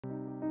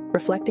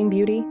Reflecting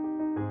beauty,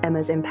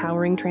 Emma's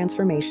empowering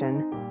transformation.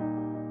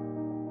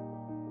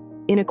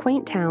 In a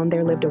quaint town,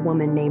 there lived a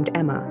woman named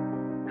Emma,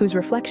 whose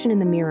reflection in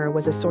the mirror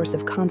was a source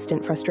of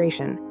constant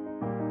frustration.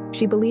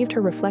 She believed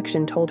her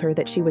reflection told her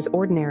that she was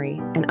ordinary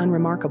and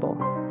unremarkable.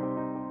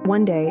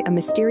 One day, a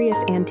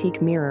mysterious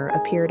antique mirror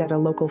appeared at a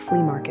local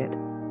flea market.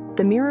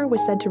 The mirror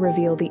was said to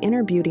reveal the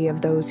inner beauty of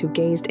those who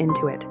gazed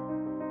into it.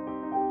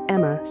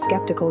 Emma,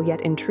 skeptical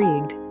yet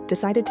intrigued,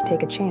 decided to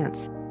take a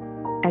chance.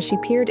 As she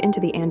peered into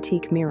the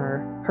antique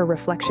mirror, her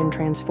reflection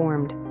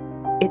transformed.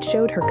 It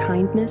showed her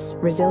kindness,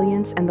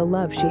 resilience, and the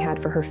love she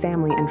had for her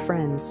family and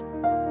friends.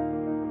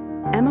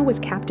 Emma was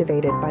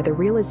captivated by the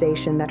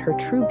realization that her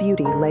true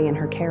beauty lay in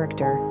her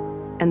character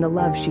and the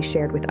love she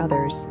shared with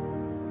others.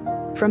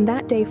 From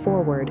that day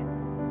forward,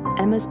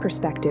 Emma's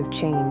perspective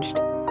changed.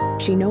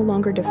 She no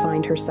longer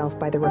defined herself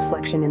by the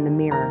reflection in the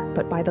mirror,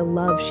 but by the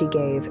love she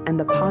gave and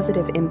the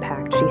positive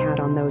impact she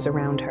had on those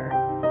around her.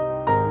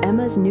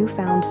 Emma's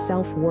newfound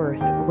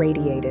self-worth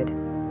radiated,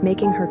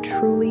 making her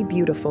truly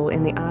beautiful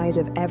in the eyes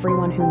of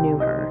everyone who knew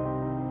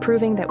her,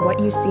 proving that what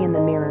you see in the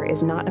mirror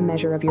is not a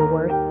measure of your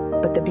worth,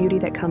 but the beauty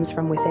that comes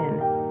from within.